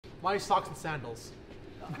Why socks and sandals?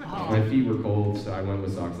 My feet were cold, so I went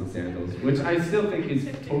with socks and sandals, which I still think is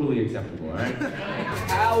totally acceptable, right?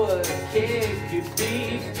 How a kid could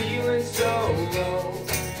be feeling so low.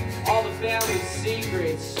 All the family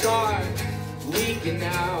secrets start leaking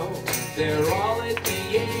out. They're all at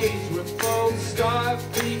the age where folks start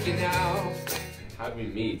freaking out. How'd we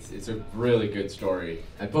meet? It's a really good story.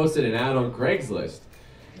 I posted an ad on Craigslist,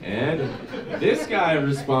 and this guy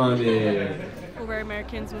responded. Over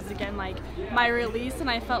Americans was again like my release, and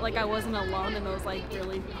I felt like I wasn't alone in those like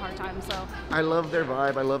really hard times. So I love their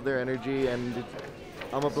vibe, I love their energy, and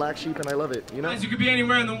I'm a black sheep and I love it, you know? Guys, you could be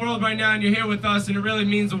anywhere in the world right now and you're here with us, and it really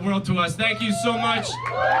means the world to us. Thank you so much.